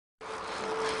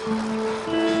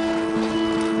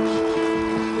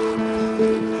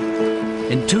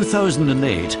In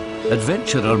 2008,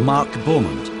 adventurer Mark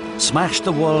Beaumont smashed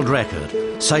the world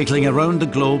record, cycling around the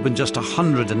globe in just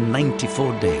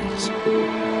 194 days.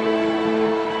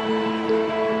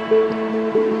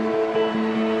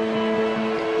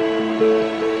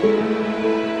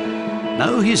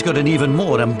 Now he's got an even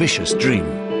more ambitious dream: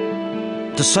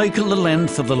 to cycle the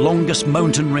length of the longest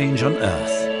mountain range on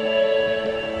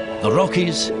Earth, the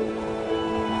Rockies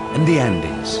and the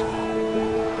Andes.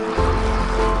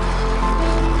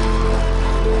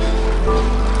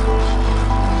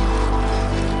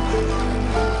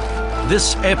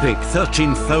 This epic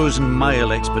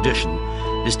 13,000-mile expedition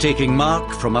is taking Mark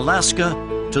from Alaska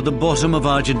to the bottom of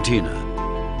Argentina.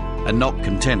 And not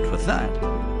content with that,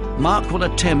 Mark will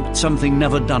attempt something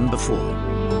never done before,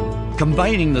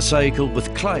 combining the cycle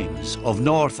with climbs of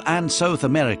North and South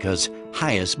America's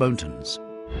highest mountains.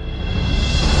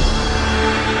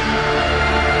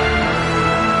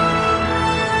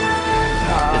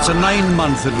 It's a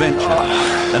 9-month adventure,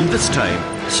 and this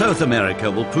time, South America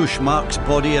will push Mark's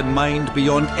body and mind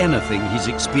beyond anything he's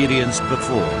experienced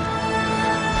before.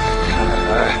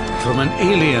 From an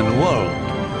alien world.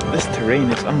 This terrain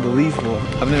is unbelievable.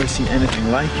 I've never seen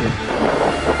anything like it.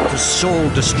 To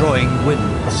soul-destroying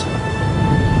winds.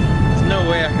 There's no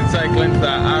way I can cycle into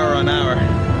that hour on hour.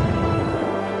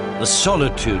 The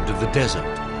solitude of the desert.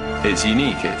 It's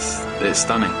unique, it's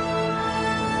stunning.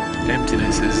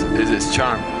 Emptiness is its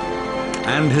charm.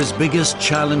 And his biggest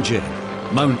challenge yet,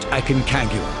 Mount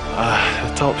Aconcagua.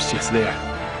 The top's just there.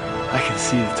 I can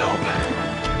see the top.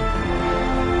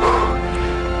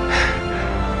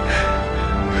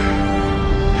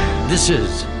 This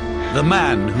is the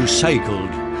man who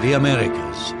cycled the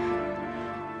Americas.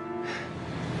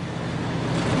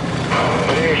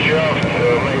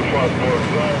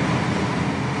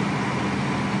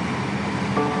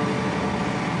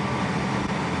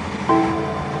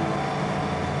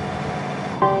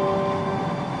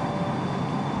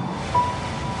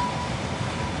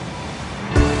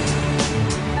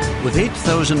 With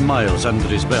 8,000 miles under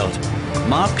his belt,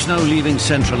 Mark's now leaving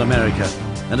Central America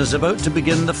and is about to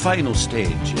begin the final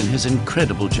stage in his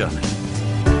incredible journey.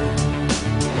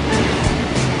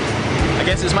 I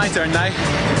guess it's my turn now.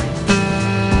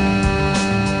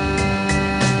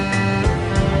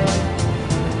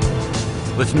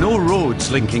 With no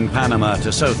roads linking Panama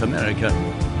to South America,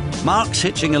 Mark's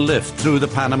hitching a lift through the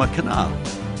Panama Canal,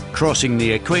 crossing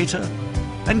the equator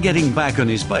and getting back on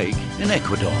his bike in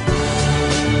Ecuador.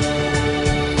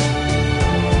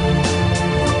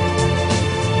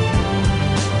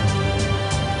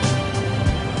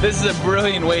 This is a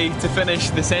brilliant way to finish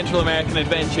the Central American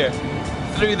adventure.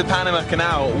 Through the Panama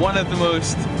Canal, one of the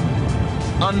most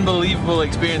unbelievable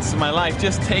experiences of my life,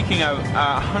 just taking a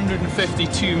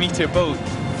 152-meter boat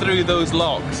through those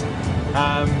locks.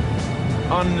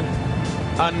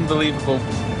 Unbelievable.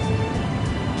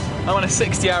 I'm on a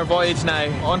 60-hour voyage now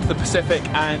onto the Pacific,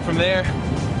 and from there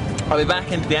I'll be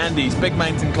back into the Andes, big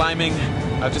mountain climbing.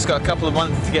 I've just got a couple of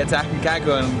months to get to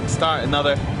Aconcagua and start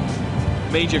another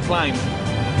major climb.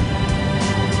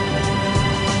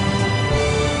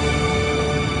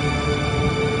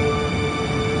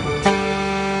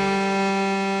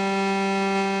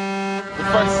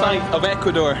 First sight of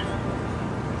Ecuador,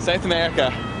 South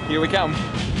America. Here we come.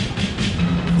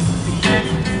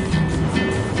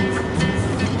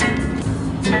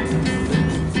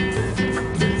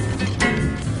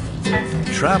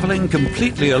 Traveling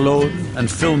completely alone and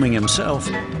filming himself,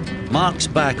 Mark's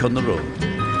back on the road.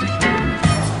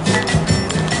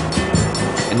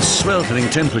 In sweltering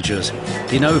temperatures,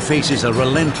 he now faces a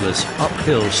relentless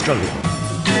uphill struggle.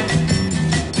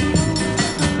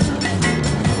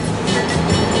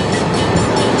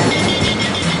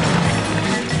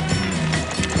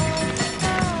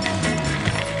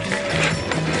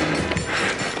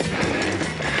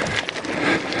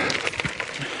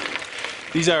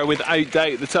 These are without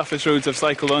doubt the toughest roads I've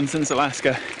cycled on since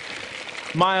Alaska.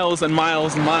 Miles and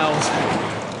miles and miles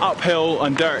uphill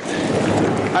on dirt.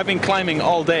 I've been climbing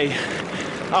all day,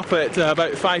 up at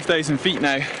about 5,000 feet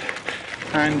now,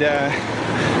 and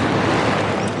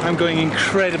I'm going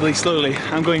incredibly slowly.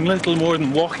 I'm going little more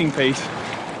than walking pace.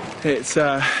 It's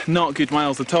not good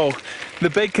miles at all.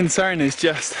 The big concern is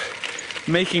just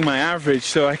making my average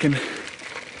so I can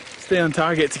stay on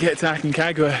target to get to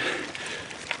Aconcagua.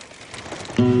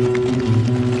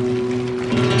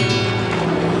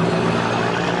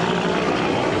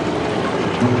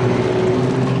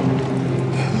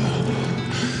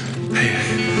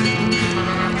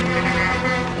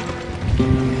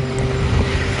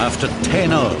 After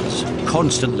 10 hours,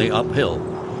 constantly uphill,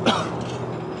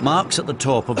 Mark's at the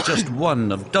top of just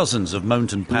one of dozens of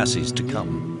mountain passes to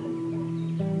come.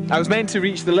 I was meant to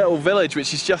reach the little village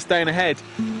which is just down ahead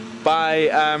by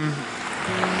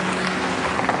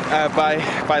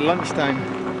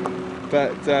lunchtime,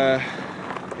 but yeah,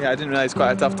 I didn't realise quite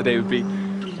how tough today would be.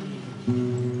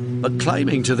 But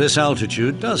climbing to this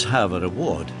altitude does have a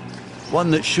reward,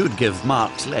 one that should give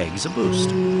Mark's legs a boost.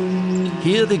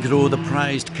 Here they grow the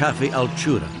prized Café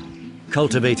Altura,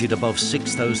 cultivated above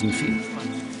 6,000 feet.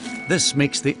 This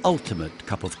makes the ultimate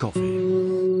cup of coffee.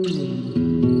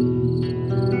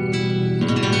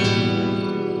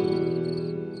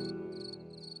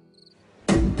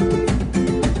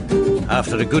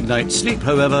 After a good night's sleep,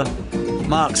 however,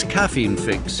 Mark's caffeine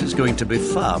fix is going to be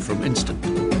far from instant.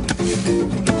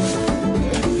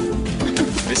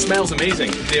 It smells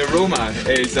amazing. The aroma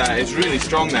is really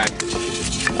strong now.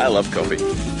 I love coffee.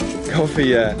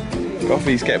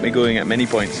 Coffee's kept me going at many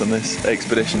points on this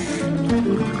expedition.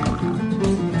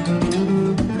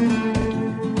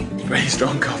 Very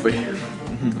strong coffee.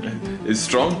 It's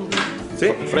strong.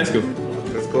 Sí. Fresco.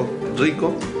 Fresco.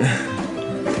 Rico.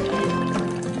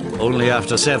 Only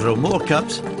after several more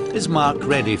cups is Mark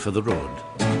ready for the road.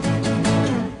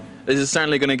 This is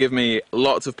certainly going to give me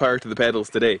lots of power to the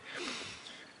pedals today.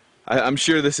 I'm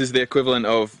sure this is the equivalent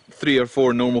of 3 or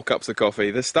 4 normal cups of coffee.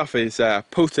 This stuff is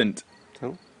potent.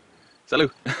 Salud.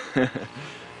 Salud.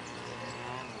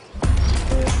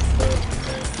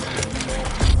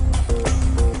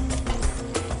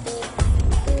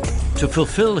 To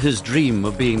fulfill his dream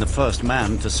of being the first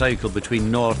man to cycle between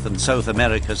North and South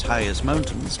America's highest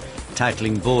mountains,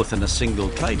 tackling both in a single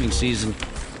climbing season,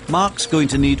 Mark's going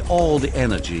to need all the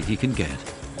energy he can get.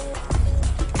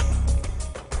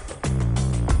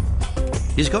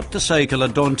 He's got to cycle a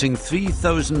daunting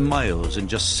 3,000 miles in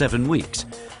just 7 weeks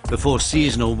before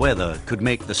seasonal weather could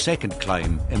make the second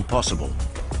climb impossible.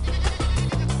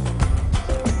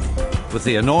 With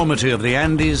the enormity of the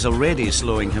Andes already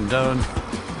slowing him down,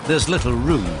 there's little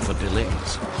room for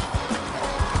delays.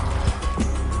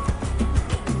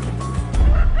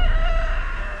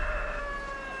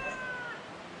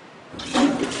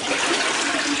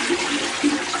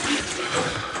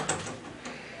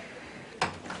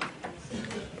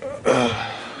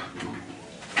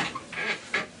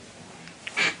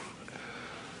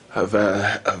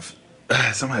 I've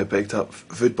somehow picked up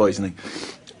food poisoning,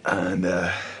 and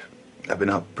I've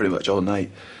been up pretty much all night.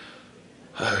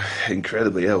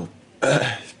 Incredibly ill.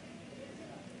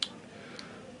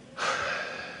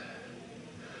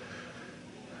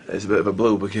 It's a bit of a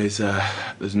blow because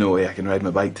there's no way I can ride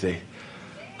my bike today.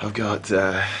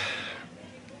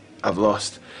 I've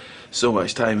lost so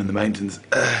much time in the mountains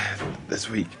this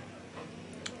week,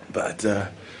 but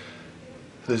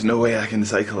there's no way I can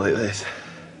cycle like this.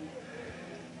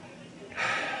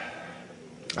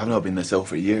 I've not been this ill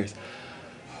for years.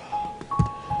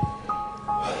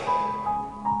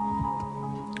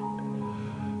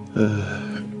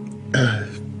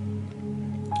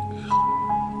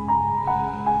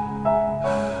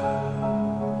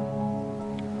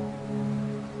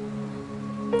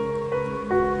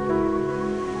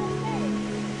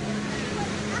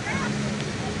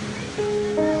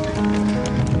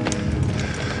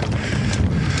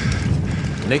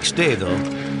 Next day, though,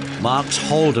 Mark's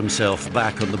hauled himself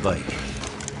back on the bike.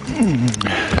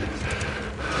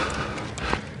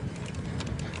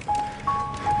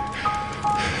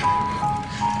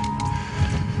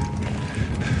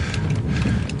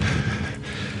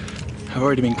 I've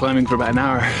already been climbing for about an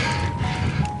hour,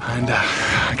 and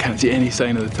I can't see any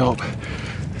sign of the top.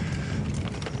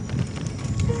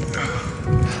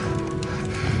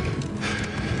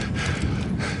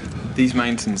 These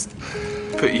mountains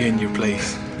put you in your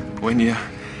place. When you're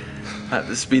at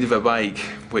the speed of a bike,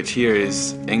 which here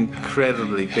is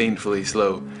incredibly painfully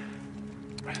slow,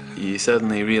 you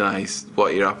suddenly realise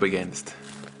what you're up against.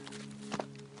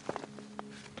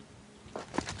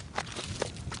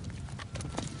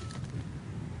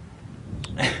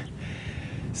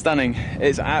 Stunning.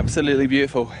 It's absolutely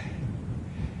beautiful.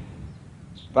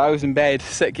 But I was in bed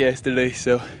sick yesterday,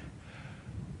 so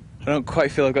I don't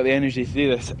quite feel I've got the energy to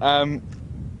do this.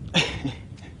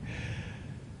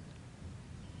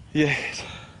 Yeah,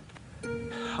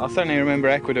 I'll certainly remember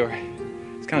Ecuador.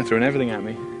 It's kind of thrown everything at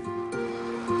me.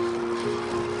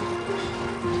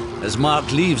 As Mark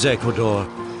leaves Ecuador,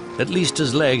 at least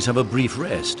his legs have a brief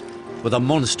rest, with a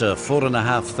monster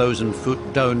 4,500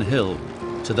 foot downhill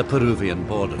to the Peruvian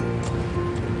border.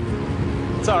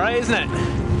 It's alright, isn't it?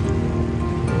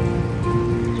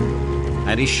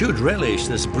 And he should relish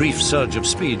this brief surge of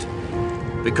speed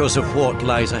because of what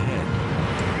lies ahead.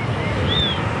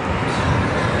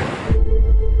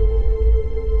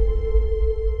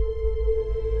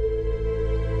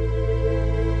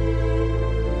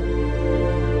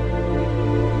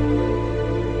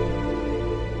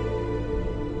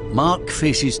 Mark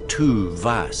faces two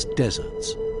vast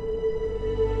deserts.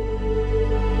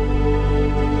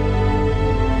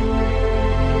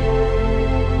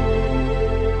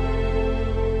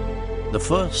 The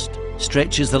first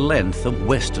stretches the length of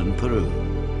western Peru,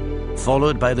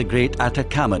 followed by the great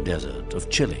Atacama Desert of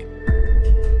Chile.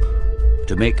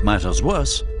 To make matters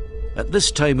worse, at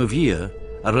this time of year,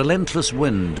 a relentless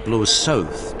wind blows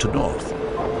south to north.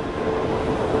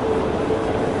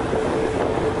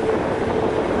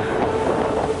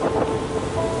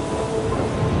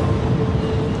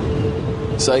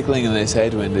 Cycling in this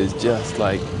headwind is just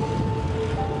like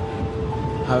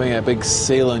having a big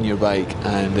sail on your bike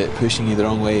and it pushing you the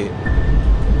wrong way.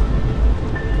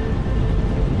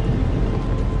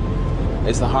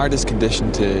 It's the hardest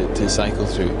condition to cycle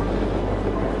through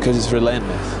because it's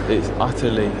relentless. It's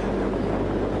utterly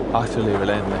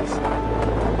relentless.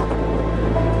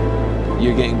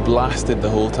 You're getting blasted the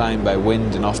whole time by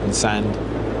wind and often sand.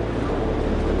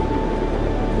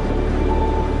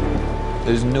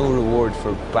 There's no reward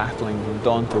for battling from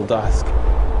dawn till dusk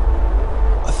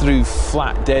through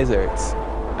flat deserts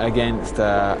against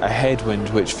a headwind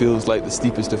which feels like the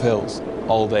steepest of hills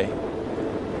all day.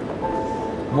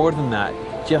 More than that,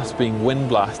 just being wind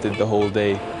blasted the whole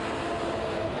day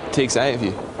takes it out of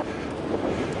you.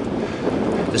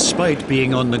 Despite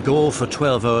being on the go for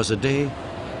 12 hours a day,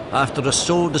 after a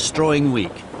soul-destroying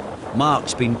week,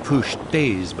 Mark's been pushed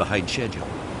days behind schedule.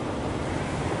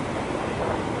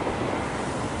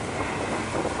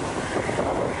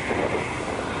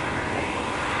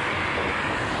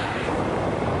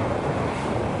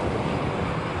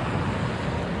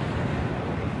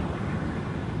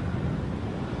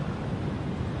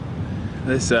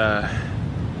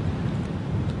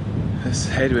 This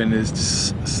headwind is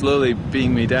just slowly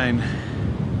beating me down.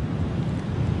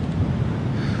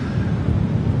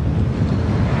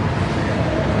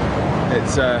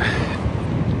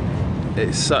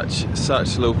 It's such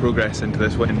slow progress into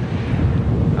this wind.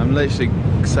 I'm literally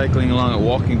cycling along at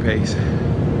walking pace.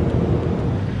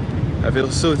 I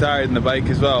feel so tired in the bike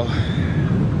as well.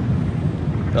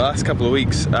 The last couple of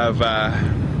weeks have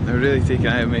really taken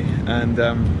out of me, and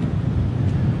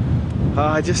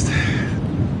I've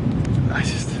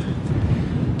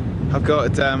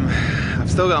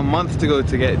still got a month to go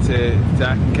to get to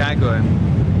Aconcagua, and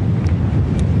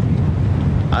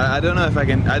I don't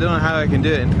know how I can do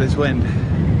it into this wind.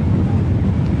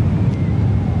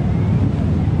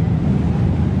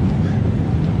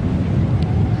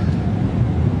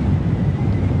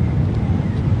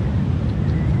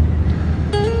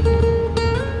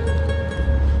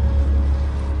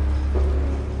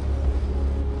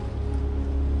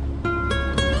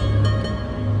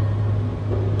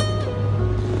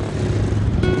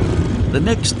 The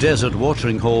next desert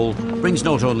watering hole brings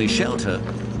not only shelter,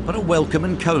 but a welcome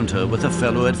encounter with a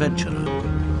fellow adventurer.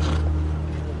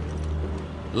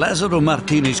 Lázaro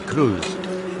Martínez Cruz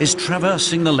is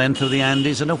traversing the length of the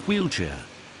Andes in a wheelchair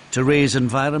to raise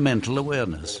environmental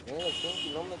awareness.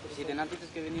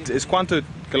 ¿Es cuántos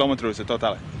kilómetros en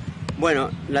total? Bueno,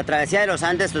 la travesía de los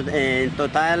Andes en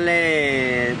total,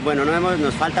 bueno,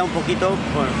 nos falta un poquito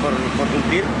por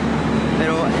cumplir,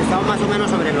 pero estamos más o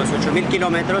menos sobre los 8.000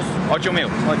 kilómetros.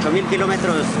 8.000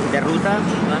 kilómetros de ruta.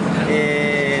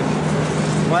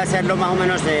 Voy a hacerlo más o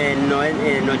menos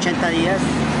en 80 días.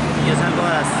 Yo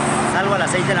salgo a las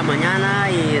 6 de la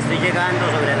mañana y estoy llegando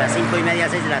sobre las 5:30,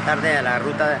 6 de la tarde a la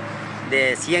ruta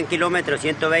de 100 kilómetros,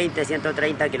 120,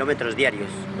 130 kilómetros diarios.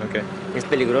 Okay. Es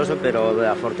peligroso, pero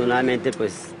afortunadamente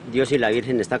pues Dios y la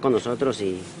Virgen está con nosotros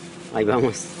y ahí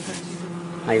vamos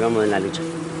en la lucha.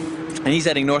 And he's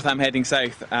heading north, I'm heading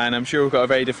south, and I'm sure we've got a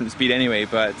very different speed anyway,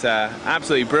 but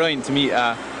absolutely brilliant to meet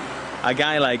a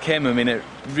guy like him. I mean, it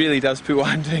really does put what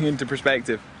I'm doing into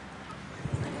perspective.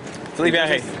 Felipe,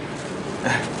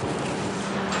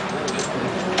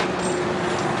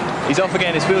 he's off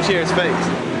again, his wheelchair is fixed.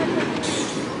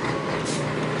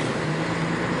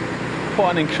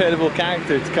 What an incredible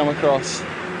character to come across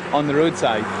on the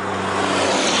roadside.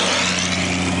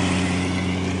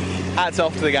 Hats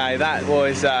off to the guy. That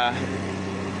was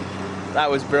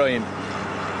brilliant.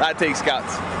 That takes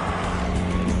guts.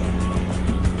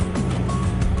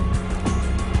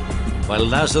 While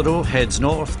Lázaro heads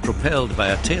north, propelled by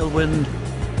a tailwind,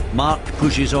 Mark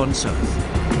pushes on south.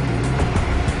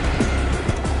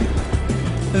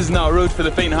 This is not a road for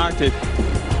the faint-hearted.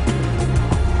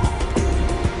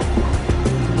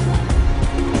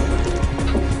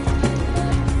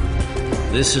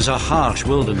 This is a harsh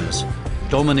wilderness,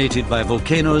 dominated by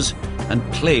volcanoes and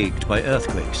plagued by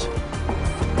earthquakes.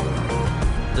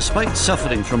 Despite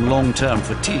suffering from long-term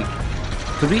fatigue,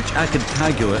 to reach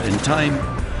Aconcagua in time,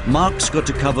 Mark's got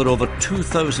to cover over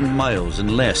 2,000 miles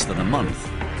in less than a month.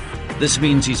 This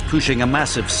means he's pushing a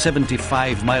massive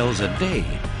 75 miles a day,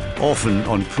 often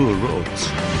on poor roads.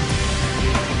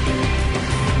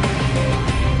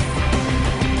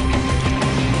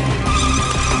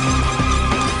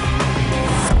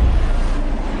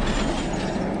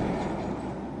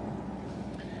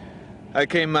 I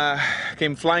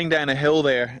came flying down a hill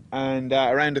there and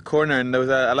around a corner, and there was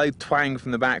a loud twang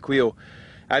from the back wheel.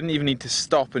 I didn't even need to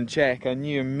stop and check. I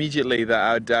knew immediately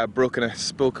that I'd broken a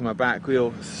spoke in my back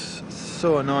wheel. It's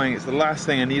so annoying. It's the last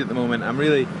thing I need at the moment. I'm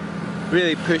really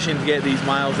pushing to get these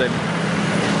miles in.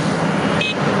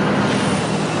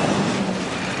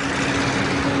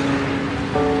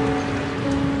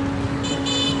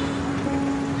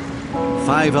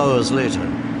 Five hours later,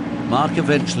 Mark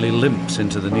eventually limps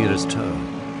into the nearest tower.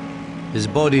 His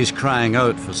body's crying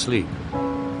out for sleep,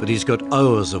 but he's got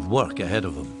hours of work ahead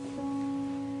of him.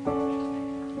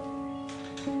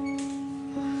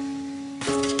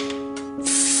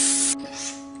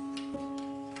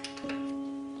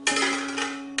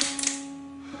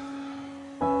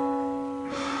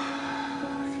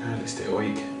 I can hardly stay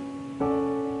awake.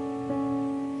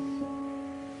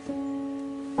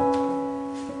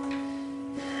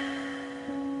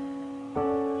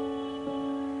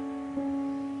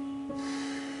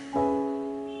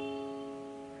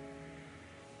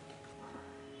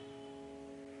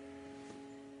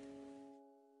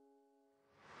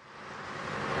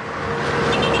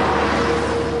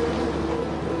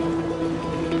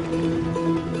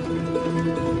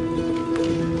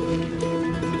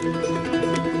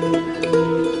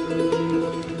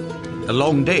 The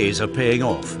long days are paying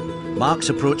off. Mark's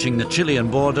approaching the Chilean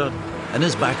border and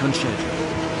is back on schedule.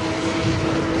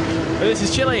 This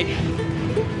is Chile,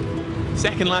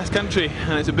 second last country,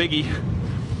 and it's a biggie.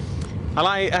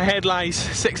 Ahead lies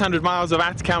 600 miles of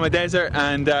Atacama Desert,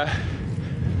 and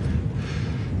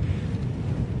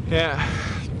yeah,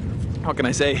 what can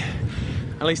I say?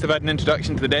 At least I've had an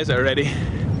introduction to the desert already.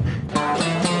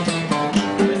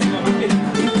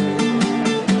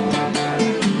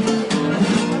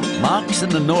 Mark's in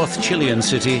the North Chilean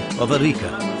city of Arica,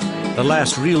 the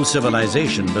last real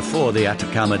civilization before the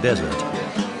Atacama Desert,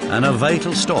 and a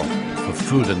vital stop for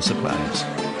food and supplies.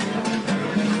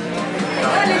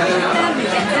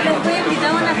 Les voy a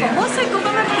invitar a una famosa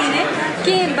copa Martínez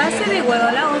que es en base de huevo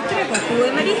a la ostra con jugo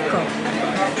de marisco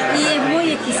y es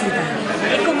muy exquisita.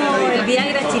 Es como el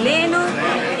Viagra chileno,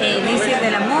 el elixir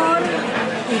del amor.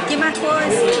 ¿Y qué más puedo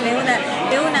decir?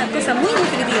 Es una cosa muy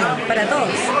nutritiva para todos.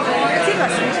 ¿Qué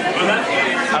pasa?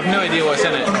 I have no idea what's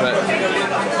in it, but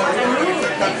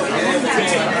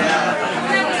it's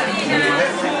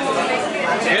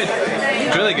good.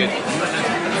 It's really good.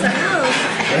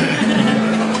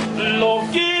 Lo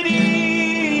querido.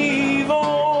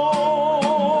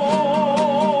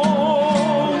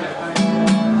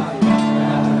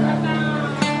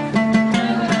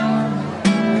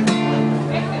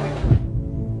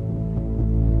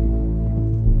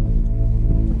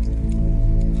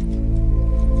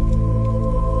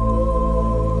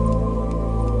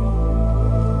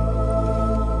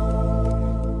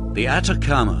 The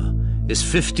Atacama is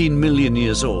 15 million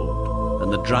years old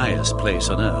and the driest place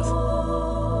on Earth.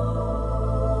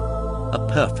 A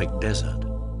perfect desert.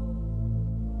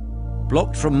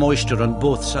 Blocked from moisture on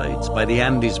both sides by the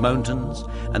Andes Mountains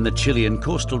and the Chilean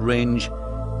coastal range,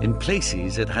 in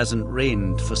places it hasn't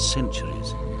rained for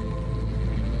centuries.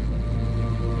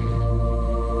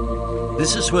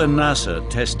 This is where NASA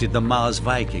tested the Mars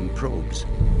Viking probes.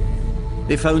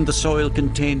 They found the soil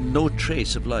contained no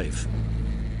trace of life.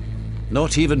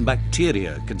 Not even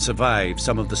bacteria can survive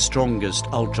some of the strongest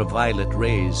ultraviolet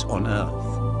rays on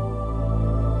Earth.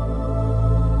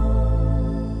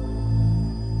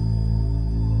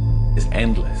 It's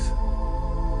endless.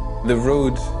 The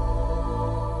road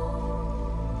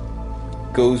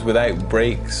goes without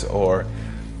breaks or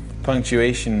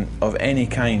punctuation of any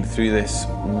kind through this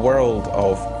world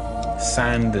of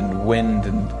sand and wind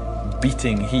and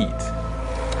beating heat.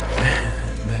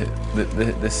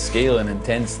 The scale and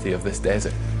intensity of this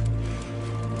desert.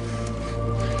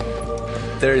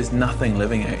 There is nothing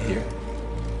living out here.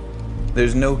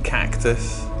 There's no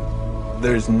cactus.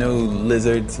 There's no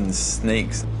lizards and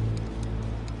snakes.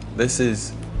 This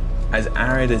is as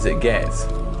arid as it gets.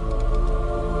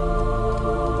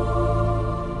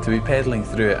 To be pedaling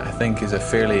through it, I think, is a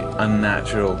fairly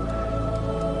unnatural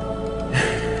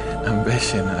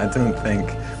ambition. I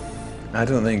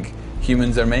don't think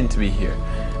humans are meant to be here.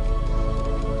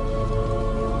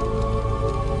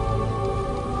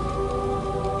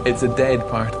 It's a dead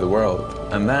part of the world,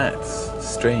 and that's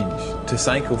strange. To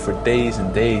cycle for days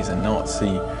and days and not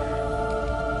see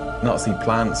not see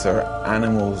plants or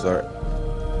animals or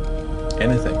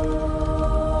anything.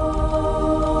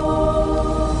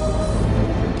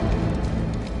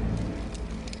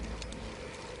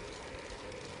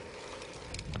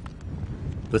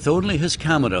 With only his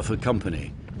camera for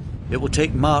company, it will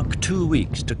take Mark 2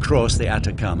 weeks to cross the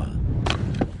Atacama.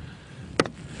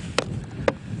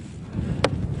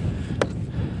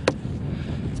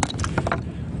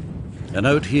 And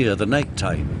out here, the night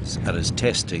times are as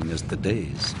testing as the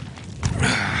days.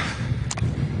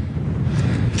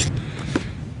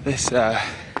 This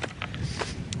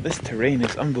terrain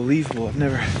is unbelievable. I've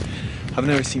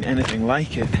never seen anything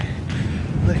like it.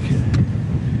 Look,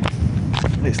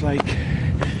 it's like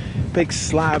big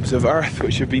slabs of earth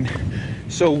which have been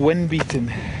so wind beaten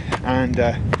and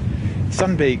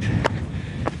sunbaked.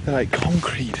 They're like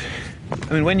concrete.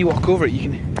 I mean, when you walk over it, you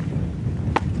can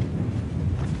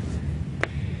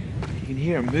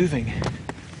hear it moving.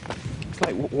 It's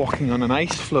like walking on an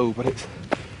ice floe, but it's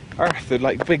earth. They're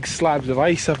like big slabs of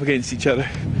ice up against each other.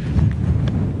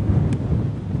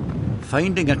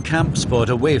 Finding a camp spot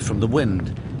away from the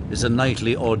wind is a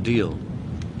nightly ordeal.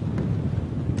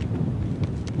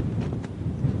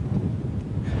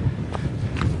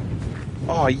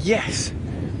 Oh yes!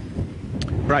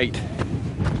 Right,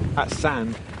 that's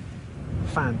sand.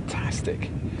 Fantastic.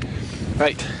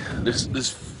 Right,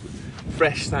 there's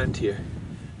fresh sand here.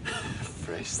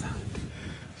 Fresh sand.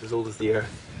 It's as old as the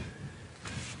earth.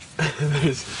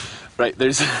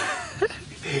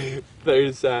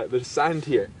 There's sand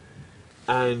here,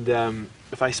 and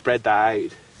if I spread that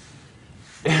out,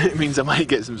 it means I might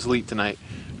get some sleep tonight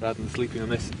rather than sleeping on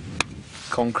this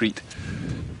concrete.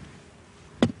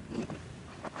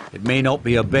 It may not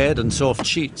be a bed and soft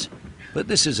sheets, but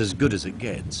this is as good as it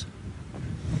gets.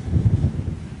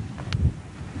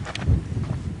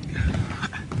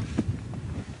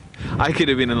 I could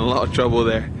have been in a lot of trouble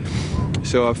there.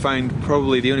 So I've found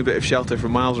probably the only bit of shelter for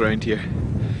miles around here.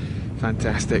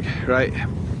 Fantastic. Right,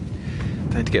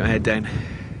 time to get my head down.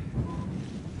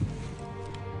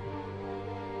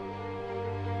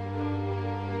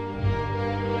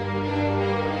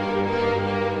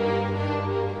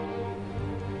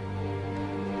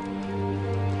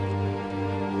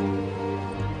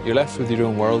 You're left with your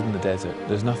own world in the desert.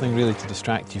 There's nothing really to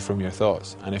distract you from your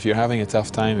thoughts. And if you're having a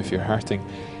tough time, if you're hurting,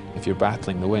 if you're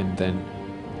battling the wind, then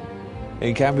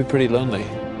it can be pretty lonely.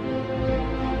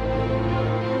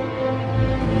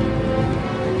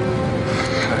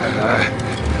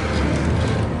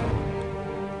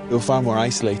 You're far more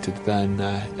isolated than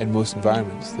in most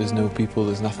environments. There's no people,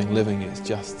 there's nothing living, it's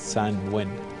just sand and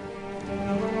wind.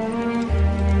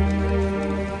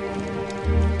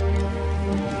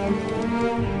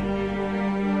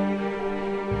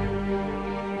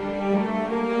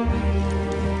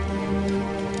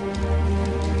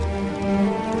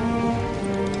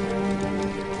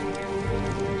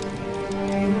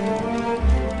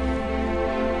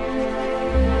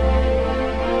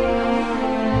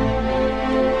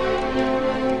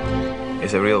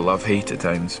 It's a real love-hate at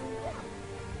times.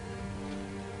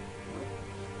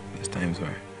 There's times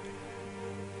where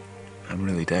I'm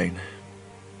really down.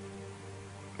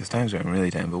 There's times where I'm really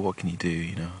down, but what can you do,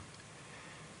 you know?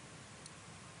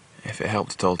 If it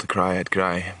helped at all to cry, I'd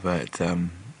cry, but yeah.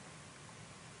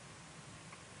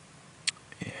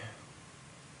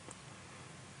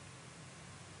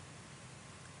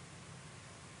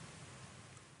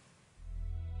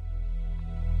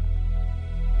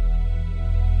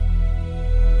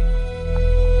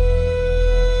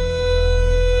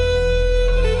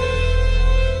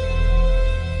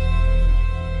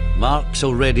 Mark's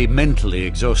already mentally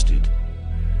exhausted.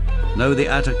 Now the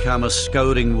Atacama's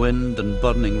scouring wind and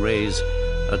burning rays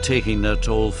are taking their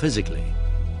toll physically.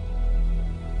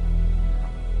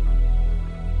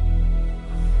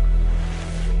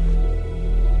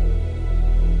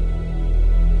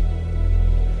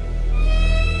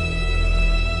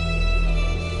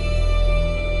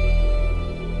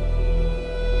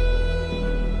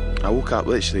 I woke up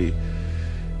literally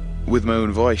with my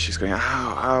own voice just going, ow,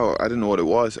 ow. I didn't know what it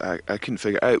was. I couldn't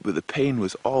figure it out, but the pain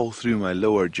was all through my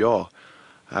lower jaw.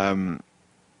 And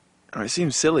it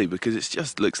seems silly because it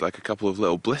just looks like a couple of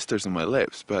little blisters on my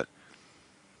lips, but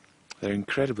they're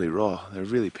incredibly raw. They're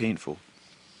really painful.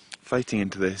 Fighting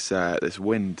into this this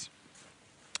wind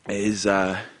is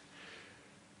not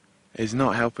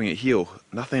helping it heal.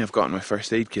 Nothing I've got in my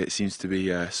first aid kit seems to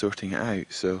be sorting it out,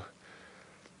 so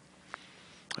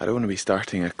I don't want to be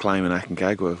starting a climb in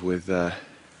Aconcagua with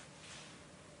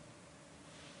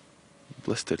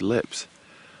blistered lips.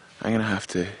 I'm going to have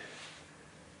to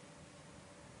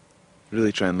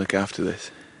really try and look after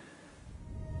this.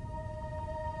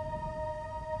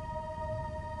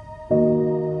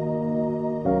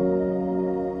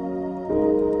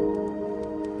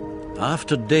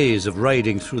 after days of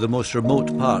riding through the most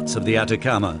remote parts of the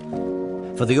Atacama,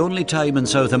 for the only time in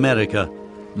South America,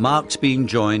 Mark's being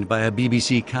joined by a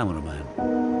BBC cameraman.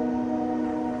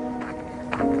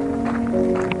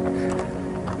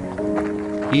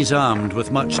 He's armed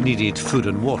with much needed food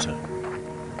and water.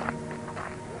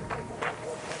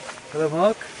 Hello,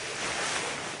 Mark.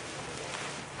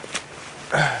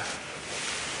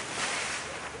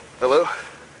 Hello?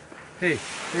 Hey,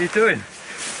 how you doing?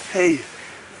 Hey.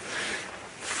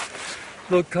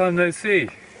 Long time no see.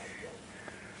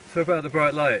 So about the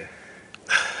bright light.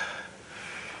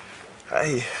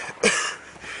 Hi.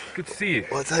 Good to see you.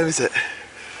 What time is it?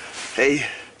 Hey.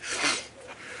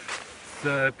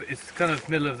 It's kind of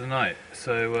middle of the night,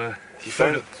 so You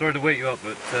sorry to wake you up,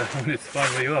 but I wanted to find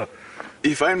where you are.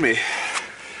 You found me.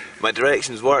 My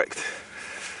directions worked.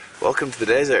 Welcome to the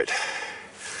desert.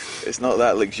 It's not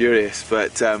that luxurious,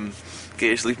 but get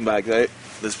your sleeping bags out.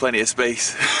 There's plenty of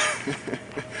space.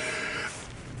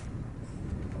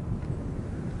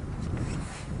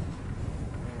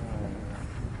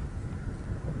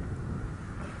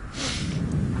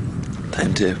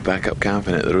 Time to back up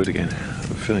camping at the road again.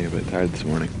 I'm feeling a bit tired this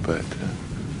morning, but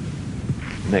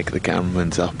Nick, the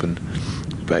cameraman's up and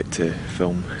about to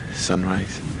film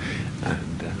sunrise,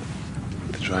 and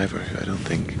the driver, who I don't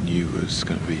think knew was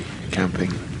going to be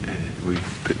camping, we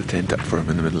put the tent up for him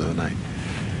in the middle of the night.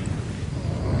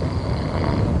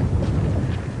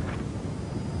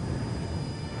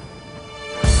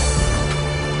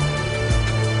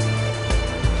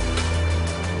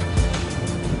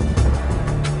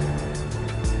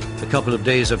 A couple of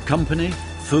days of company,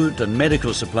 food and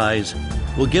medical supplies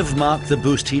will give Mark the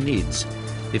boost he needs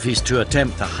if he's to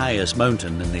attempt the highest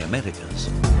mountain in the Americas.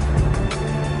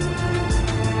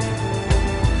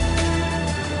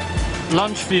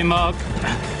 Lunch for you, Mark.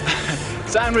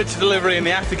 Sandwich delivery in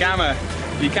the Atacama.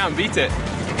 You can't beat it.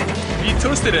 You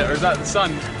toasted it, or is that the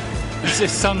sun? It's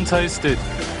just sun toasted.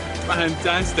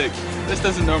 Fantastic. This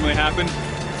doesn't normally happen.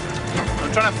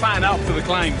 I'm trying to fatten up for the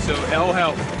climb, so it'll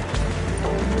help.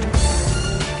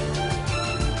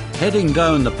 Heading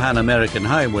down the Pan American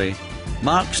Highway,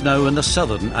 Mark's now in the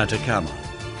southern Atacama.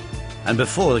 And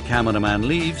before the cameraman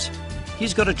leaves,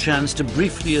 he's got a chance to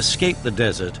briefly escape the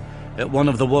desert at one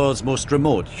of the world's most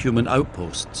remote human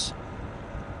outposts.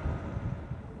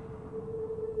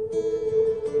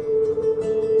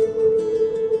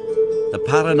 The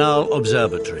Paranal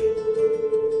Observatory,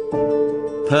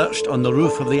 perched on the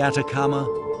roof of the Atacama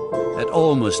at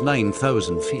almost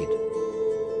 9,000 feet.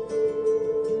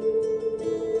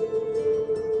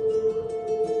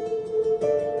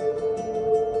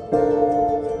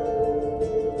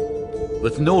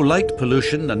 With no light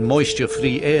pollution and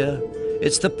moisture-free air,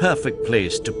 it's the perfect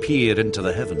place to peer into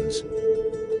the heavens.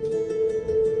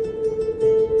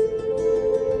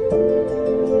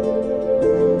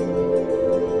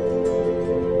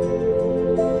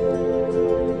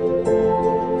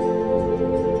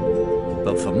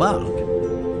 But for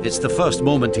Mark, it's the first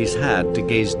moment he's had to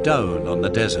gaze down on the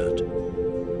desert.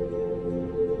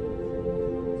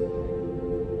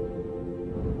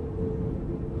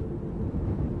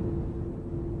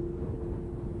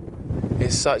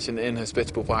 It's such an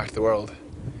inhospitable part of the world.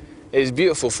 It's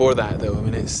beautiful for that, though. I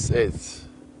mean, its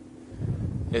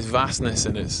vastness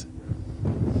and its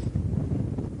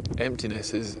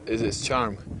emptiness is its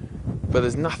charm. But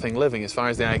there's nothing living as far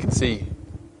as the eye can see,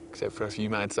 except for a few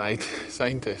mad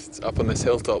scientists up on this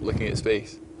hilltop looking at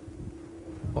space.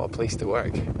 What a place to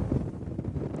work.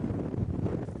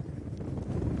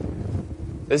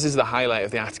 This is the highlight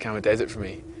of the Atacama Desert for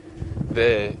me.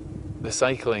 The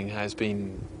cycling has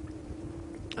been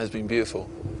beautiful,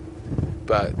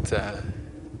 but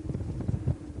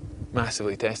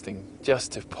massively testing.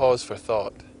 Just to pause for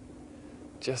thought,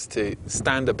 just to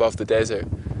stand above the desert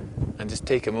and just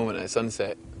take a moment at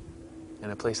sunset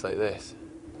in a place like this.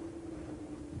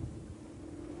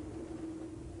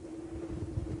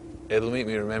 It'll make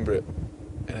me remember it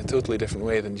in a totally different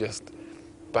way than just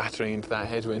battering into that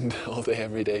headwind all day,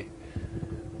 every day.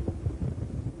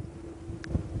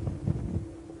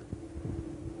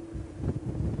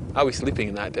 I'll be sleeping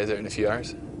in that desert in a few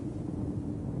hours.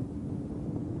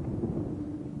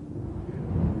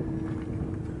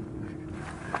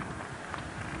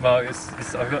 Mark,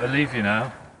 I've got to leave you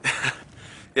now.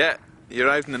 Yeah, you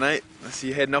arrived in the night. I see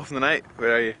you heading off in the night.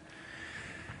 Where are you?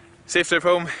 Safe trip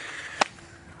home.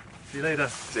 See you later.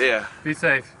 See ya. Be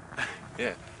safe.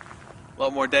 Yeah. A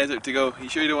lot more desert to go. You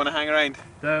sure you don't want to hang around?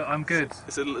 No, I'm good.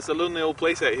 It's a lonely old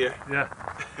place out here. Yeah.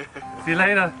 See you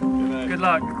later. Good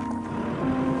luck.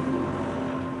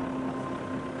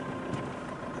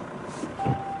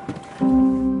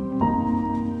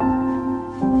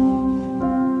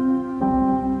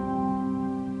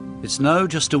 It's now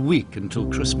just a week until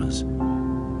Christmas,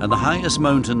 and the highest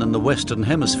mountain in the Western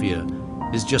Hemisphere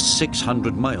is just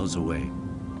 600 miles away.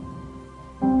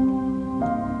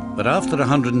 But after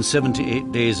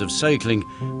 178 days of cycling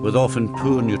with often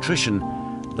poor nutrition,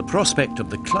 the prospect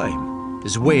of the climb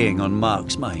is weighing on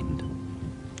Mark's mind.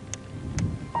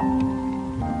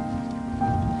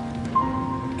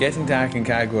 Getting to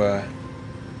Aconcagua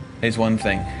is one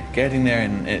thing. Getting there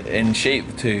in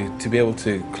shape to be able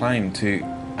to climb, to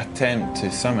attempt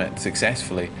to summit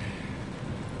successfully,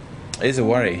 is a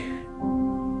worry.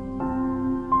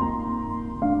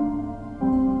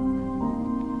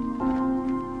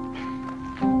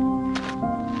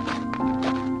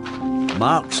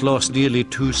 Mark's lost nearly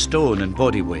 2 stone in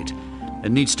body weight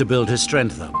and needs to build his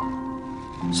strength up.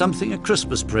 Something a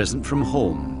Christmas present from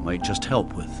home might just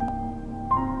help with.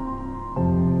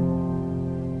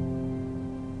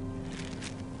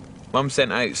 Mum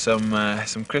sent out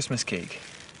some Christmas cake,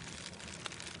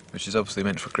 which is obviously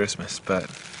meant for Christmas, but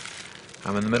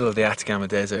I'm in the middle of the Atacama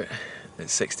Desert.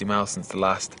 It's 60 miles since the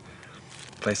last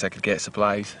place I could get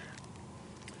supplies.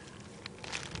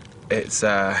 It's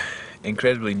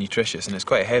incredibly nutritious and it's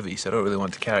quite heavy, so I don't really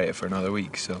want to carry it for another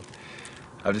week, so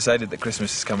I've decided that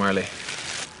Christmas has come early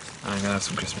and I'm going to have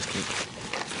some Christmas cake.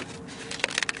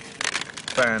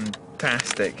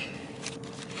 Fantastic.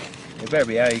 It better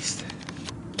be iced.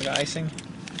 Is it icing?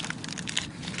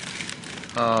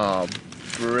 Oh,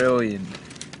 brilliant.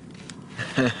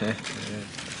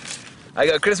 I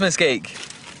got a Christmas cake.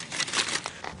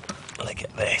 Look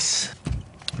at this.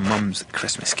 Mum's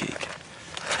Christmas cake.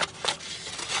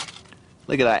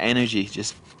 Look at that energy,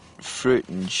 just fruit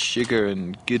and sugar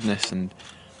and goodness and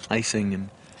icing and...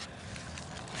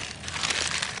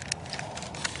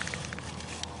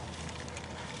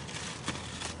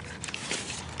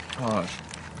 Oh,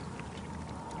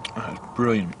 that's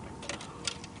brilliant.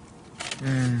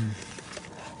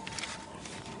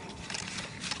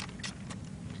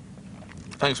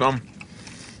 Thanks, Mum.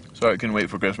 Sorry I couldn't wait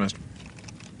for Christmas.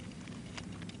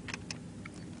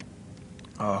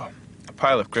 Oh, a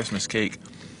pile of Christmas cake,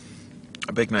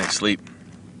 a big night's sleep,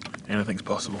 anything's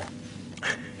possible.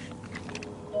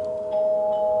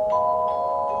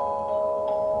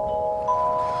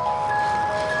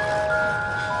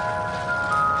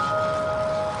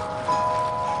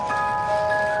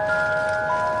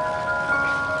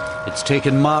 It's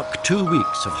taken Mark 2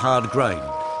 weeks of hard grind,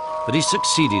 but he's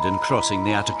succeeded in crossing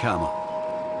the Atacama.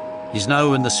 He's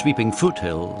now in the sweeping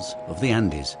foothills of the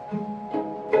Andes.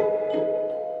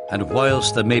 And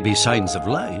whilst there may be signs of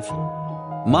life,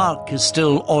 Mark is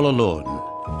still all alone.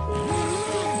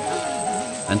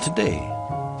 And today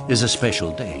is a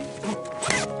special day.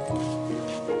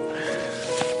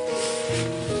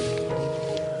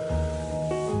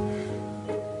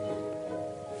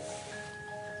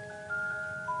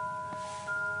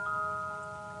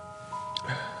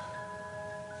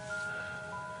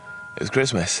 It's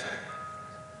Christmas.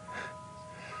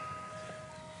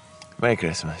 Merry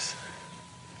Christmas.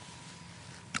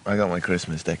 I got my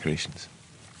Christmas decorations.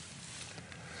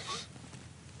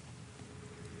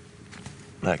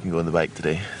 I can go on the bike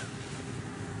today.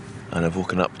 And I've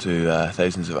woken up to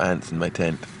thousands of ants in my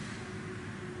tent.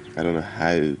 I don't know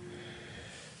how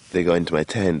they got into my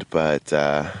tent, but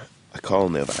a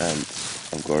colony of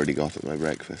ants I've already got at my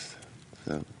breakfast.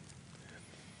 So,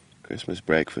 Christmas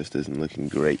breakfast isn't looking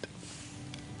great.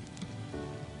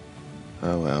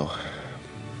 Oh well.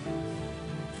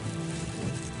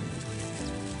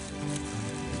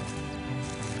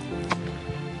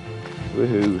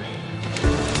 Woohoo.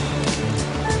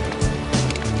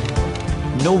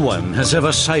 No one has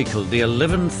ever cycled the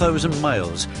 11,000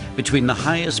 miles between the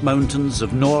highest mountains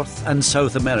of North and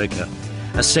South America,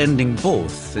 ascending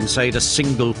both inside a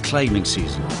single climbing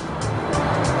season.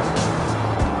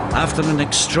 After an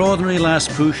extraordinary last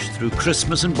push through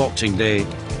Christmas and Boxing Day,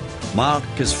 Mark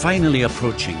is finally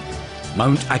approaching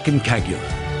Mount Aconcagua.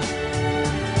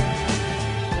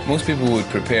 Most people would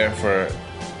prepare for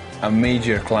a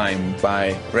major climb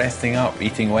by resting up,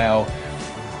 eating well,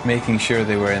 making sure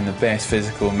they were in the best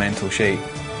physical and mental shape.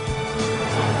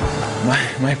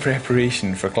 My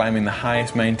preparation for climbing the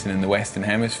highest mountain in the Western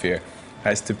Hemisphere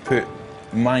has to put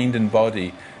mind and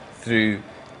body through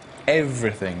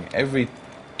everything, every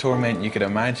torment you could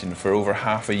imagine for over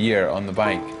half a year on the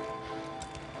bike.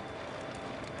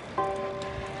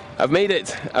 I've made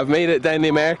it. I've made it down the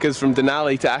Americas from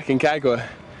Denali to Aconcagua.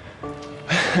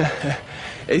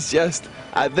 It's just,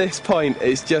 at this point,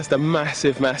 it's just a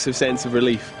massive, massive sense of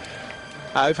relief.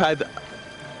 I've had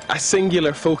a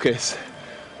singular focus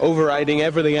overriding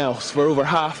everything else for over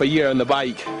half a year on the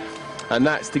bike, and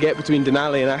that's to get between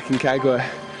Denali and Aconcagua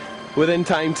within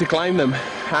time to climb them,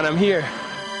 and I'm here.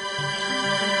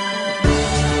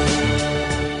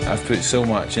 I've put so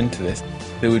much into this.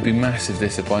 There would be massive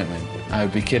disappointment. I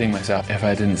would be kidding myself if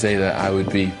I didn't say that I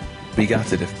would be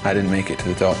gutted if I didn't make it to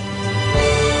the top.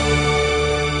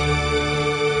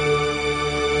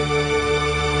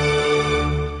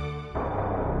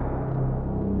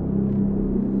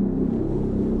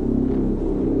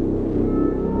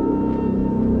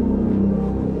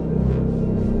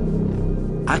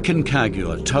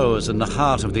 Aconcagua towers in the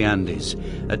heart of the Andes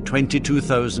at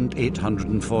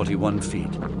 22,841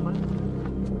 feet.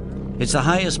 It's the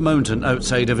highest mountain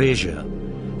outside of Asia,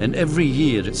 and every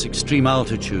year its extreme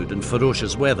altitude and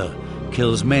ferocious weather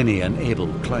kills many an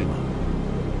able climber.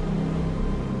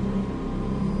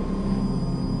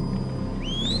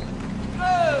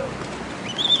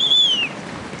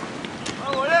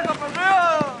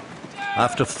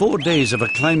 After 4 days of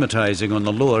acclimatizing on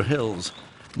the lower hills,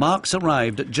 Mark's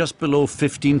arrived at just below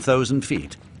 15,000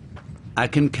 feet,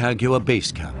 Aconcagua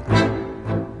Base Camp.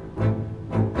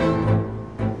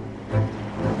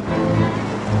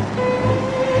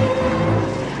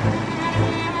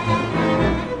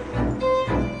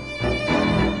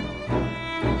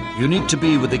 You need to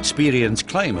be with experienced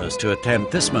climbers to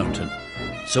attempt this mountain,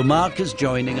 so Mark is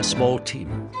joining a small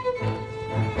team.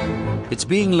 It's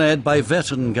being led by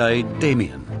veteran guide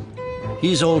Damien.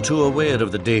 He's all too aware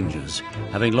of the dangers,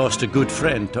 having lost a good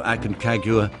friend to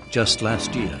Aconcagua just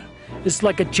last year. It's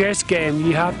like a chess game.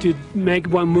 You have to make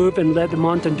one move and let the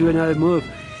mountain do another move.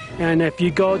 And if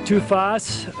you go too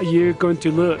fast, you're going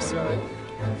to lose.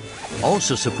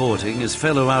 Also supporting is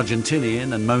fellow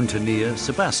Argentinian and mountaineer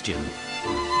Sebastian.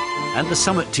 And the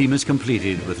summit team is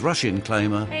completed with Russian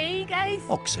climber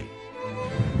Oxy.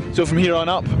 So from here on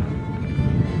up,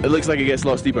 it looks like it gets a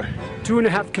lot steeper.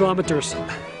 2.5 kilometers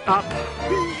up.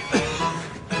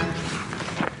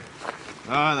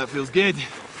 Ah, that feels good.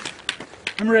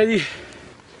 I'm ready.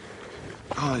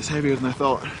 Oh, it's heavier than I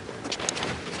thought.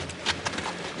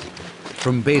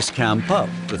 From base camp up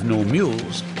with no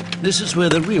mules, this is where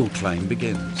the real climb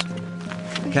begins.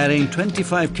 Carrying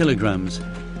 25 kilograms,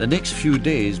 the next few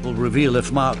days will reveal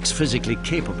if Mark's physically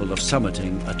capable of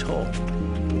summiting at all.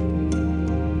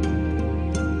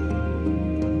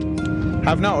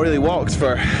 I've not really walked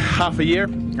for half a year.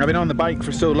 I've been on the bike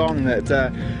for so long that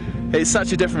it's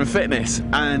such a different fitness,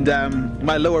 and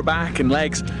my lower back and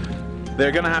legs,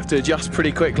 they're gonna have to adjust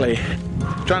pretty quickly.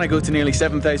 Trying to go to nearly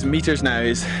 7,000 meters now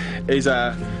I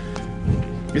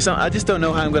just don't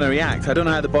know how I'm gonna react. I don't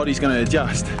know how the body's gonna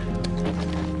adjust.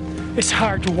 It's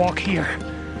hard to walk here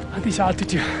at this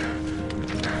altitude.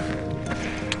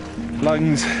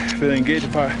 Lungs feeling good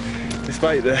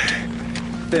despite the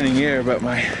thinning air, but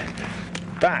my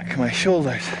back, my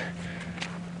shoulders,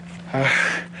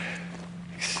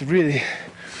 it's really,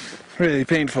 really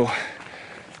painful.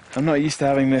 I'm not used to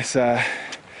having this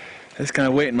this kind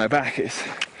of weight in my back. It's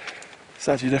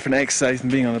such a different exercise than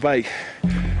being on the bike.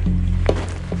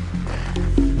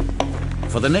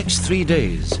 For the next 3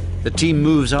 days, the team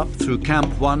moves up through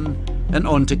Camp 1 and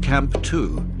on to Camp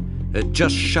 2 at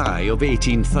just shy of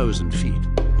 18,000 feet.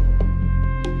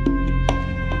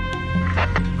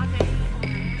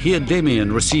 Here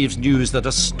Damien receives news that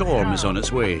a storm is on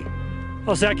its way.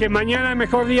 O sea que mañana es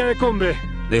mejor día de cumbre.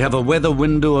 They have a weather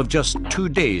window of just 2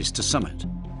 days to summit.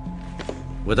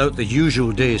 Without the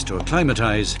usual days to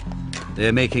acclimatize,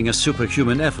 they're making a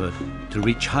superhuman effort to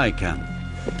reach high camp.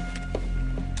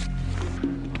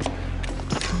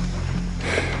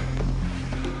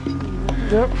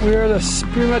 Yep, we're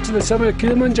pretty much at the summit of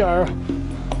Kilimanjaro.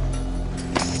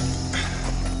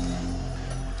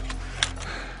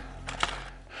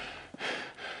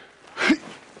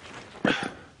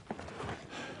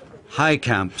 High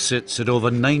camp sits at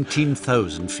over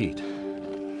 19,000 feet.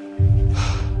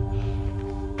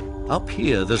 Up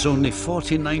here, there's only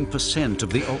 49%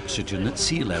 of the oxygen at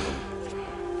sea level.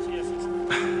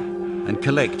 And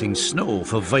collecting snow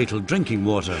for vital drinking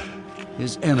water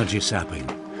is energy sapping.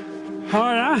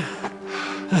 Ahora.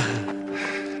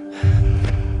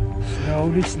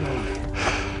 Slowly, slowly.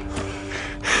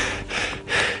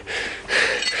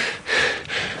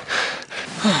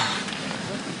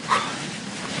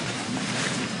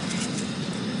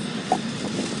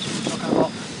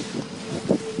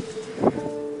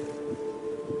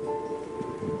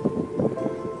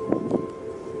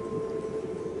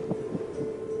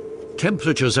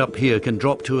 Temperatures up here can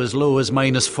drop to as low as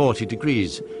minus 40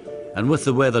 degrees, and with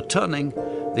the weather turning,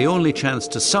 the only chance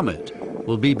to summit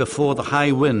will be before the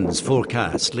high winds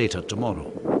forecast later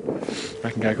tomorrow.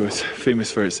 Aconcagua is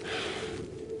famous for its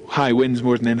high winds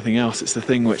more than anything else. It's the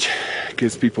thing which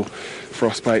gives people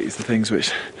frostbite, it's the things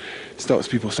which stops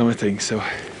people summiting, so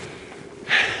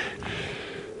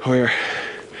we're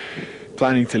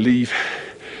planning to leave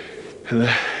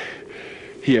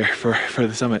here for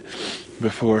the summit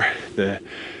before the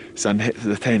sun hits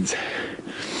the tents.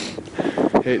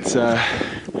 It's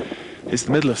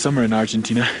the middle of summer in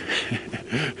Argentina.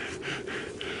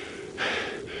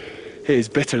 It is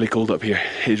bitterly cold up here.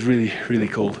 It's really, really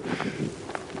cold.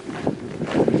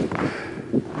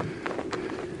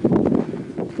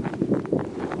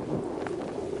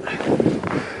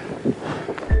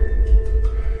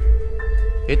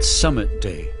 It's summit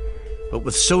day, but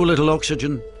with so little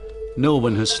oxygen, no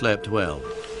one has slept well.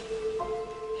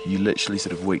 You literally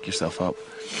sort of wake yourself up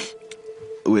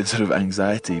with sort of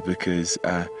anxiety because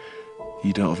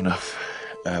you don't have enough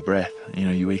breath. You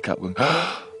know, you wake up going,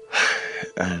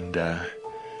 and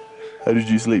how did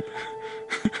you sleep?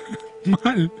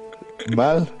 Mal.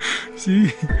 Mal?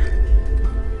 Sí.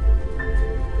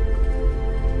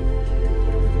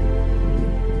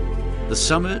 The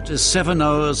summit is 7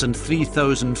 hours and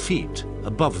 3,000 feet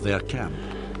above their camp.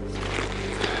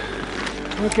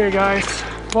 Okay, guys.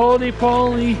 Slowly,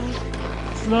 slowly,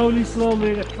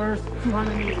 the first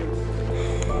 200 meters.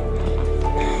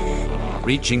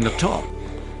 Reaching the top,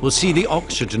 we'll see the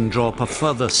oxygen drop a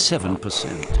further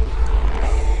 7%.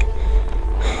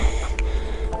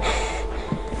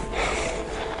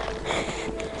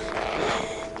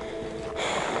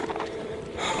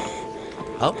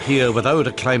 Up here without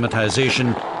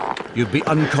acclimatization, you'd be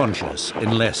unconscious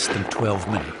in less than 12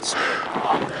 minutes.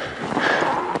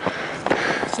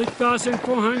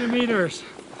 6,400 meters.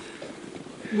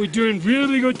 We're doing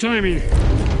really good timing.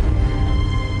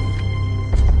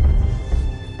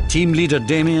 Team leader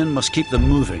Damien must keep them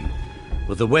moving.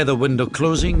 With the weather window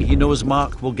closing, he knows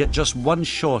Mark will get just one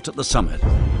shot at the summit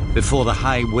before the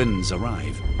high winds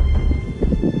arrive.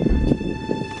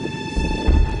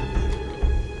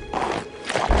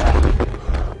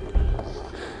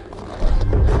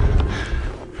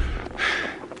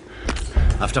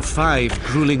 After 5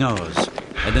 grueling hours,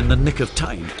 and in the nick of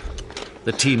time,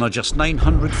 the team are just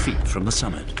 900 feet from the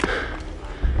summit.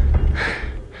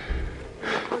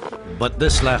 But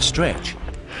this last stretch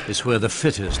is where the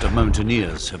fittest of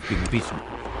mountaineers have been beaten.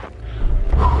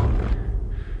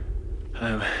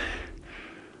 I'm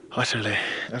utterly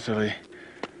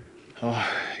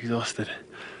exhausted.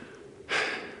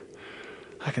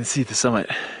 I can see the summit.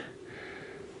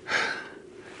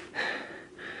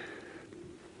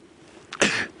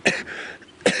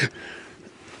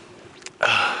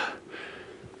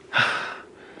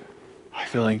 I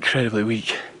feel incredibly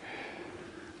weak.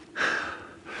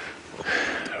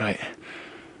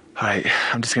 Right,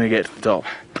 I'm just gonna get to the top.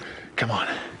 Come on.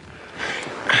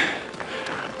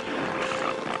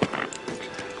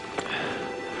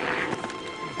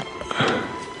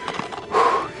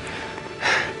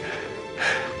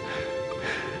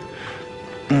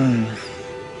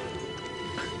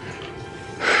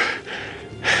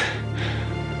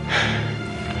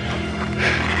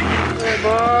 Hey,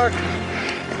 Mark.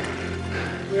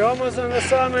 We're almost on the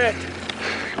summit.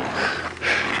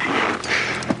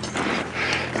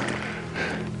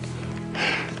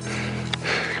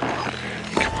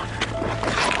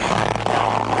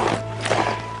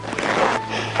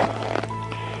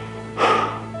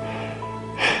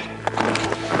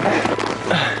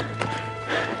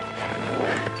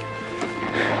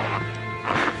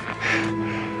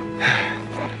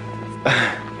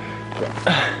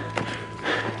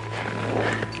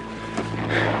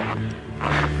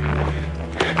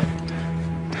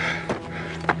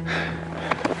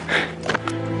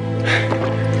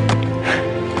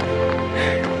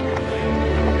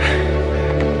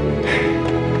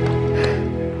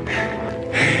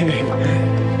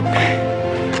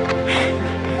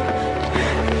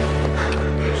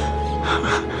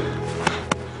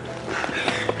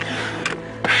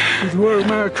 Good work,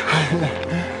 Mark.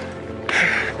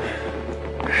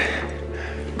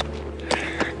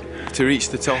 To reach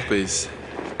the top is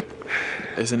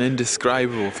an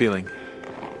indescribable feeling.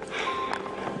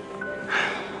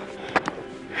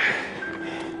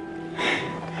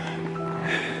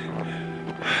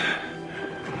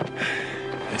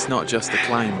 It's not just the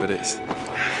climb, but it's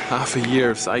half a year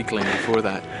of cycling before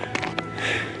that.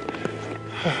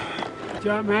 Good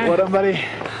job, man. Well done, buddy.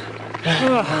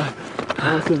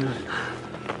 Awesome.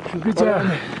 Good job.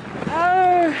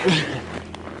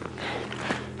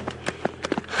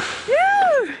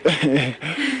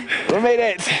 We made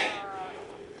it.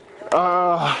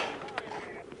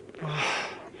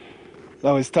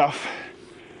 That was tough.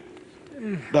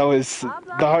 That was the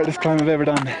hardest climb I've ever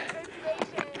done.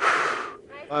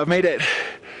 I made it.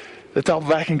 The top of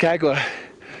Aconcagua.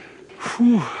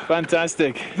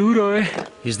 Fantastic. Duro, eh?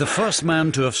 He's the first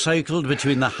man to have cycled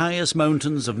between the highest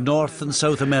mountains of North and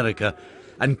South America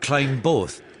and climbed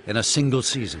both in a single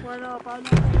season.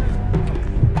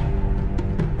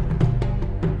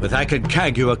 With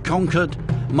Aconcagua conquered,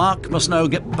 Mark must now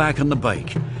get back on the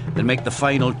bike and make the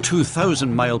final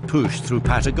 2,000-mile push through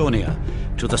Patagonia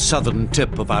to the southern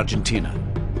tip of Argentina.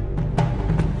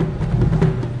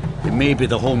 It may be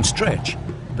the home stretch,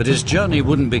 but his journey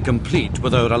wouldn't be complete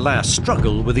without a last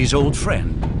struggle with his old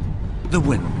friend, the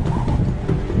wind.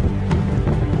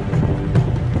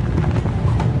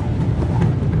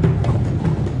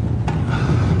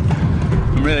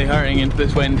 I'm really hurrying into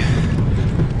this wind.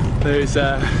 There's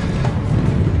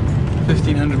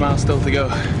 1,500 miles still to go.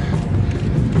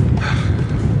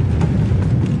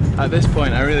 At this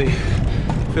point, I really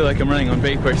feel like I'm running on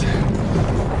vapors.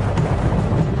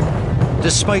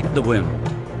 Despite the wind,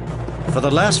 for the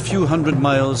last few hundred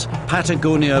miles,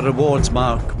 Patagonia rewards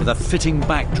Mark with a fitting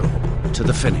backdrop to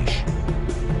the finish.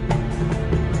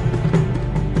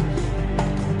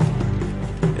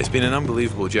 It's been an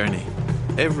unbelievable journey.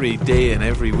 Every day and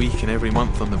every week and every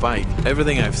month on the bike,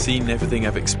 everything I've seen, everything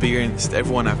I've experienced,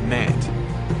 everyone I've met,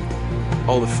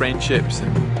 all the friendships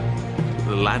and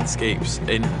the landscapes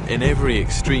in every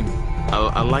extreme,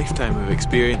 a lifetime of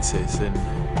experiences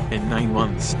in 9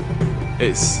 months.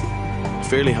 It's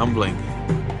fairly humbling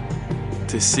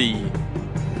to see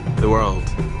the world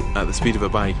at the speed of a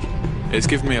bike. It's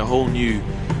given me a whole new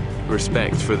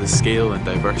respect for the scale and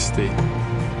diversity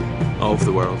of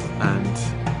the world, and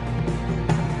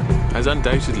has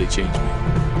undoubtedly changed me.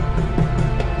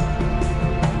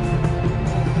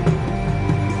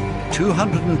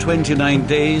 229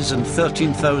 days and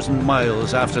 13,000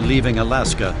 miles after leaving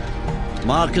Alaska,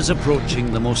 Mark is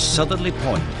approaching the most southerly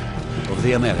point of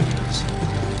the Americas.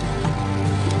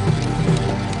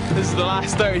 This is the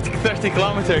last 30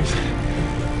 kilometers.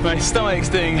 My stomach's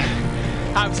doing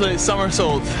absolute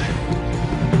somersaults.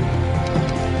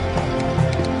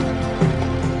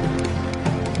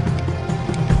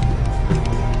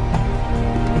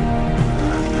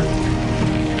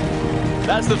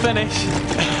 That's the finish,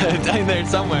 down there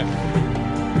somewhere.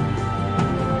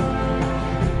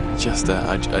 Just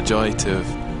a joy to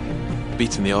have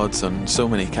beaten the odds on so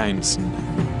many counts, and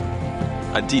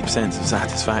a deep sense of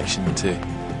satisfaction to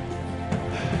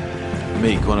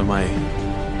make one of my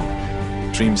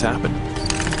dreams happen.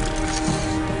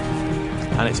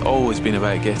 And it's always been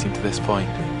about getting to this point.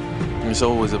 It's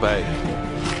always about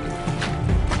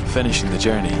finishing the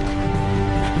journey.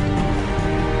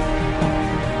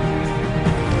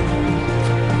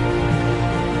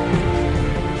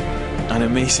 An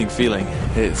amazing feeling.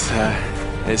 It's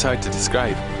hard to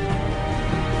describe.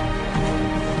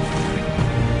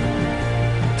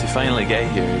 To finally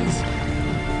get here is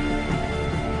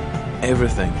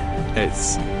everything.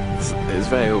 It's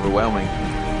very overwhelming.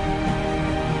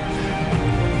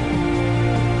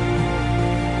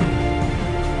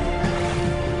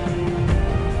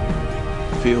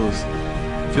 Feels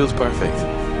perfect.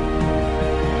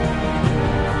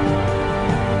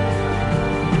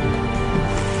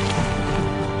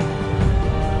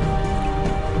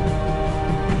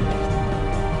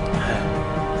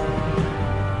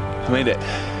 I made it.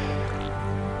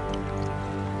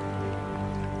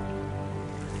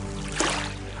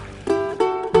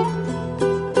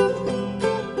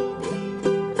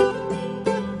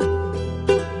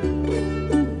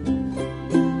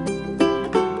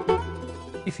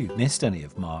 If you've missed any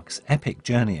of Mark's epic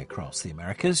journey across the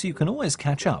Americas, you can always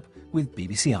catch up with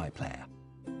BBC iPlayer.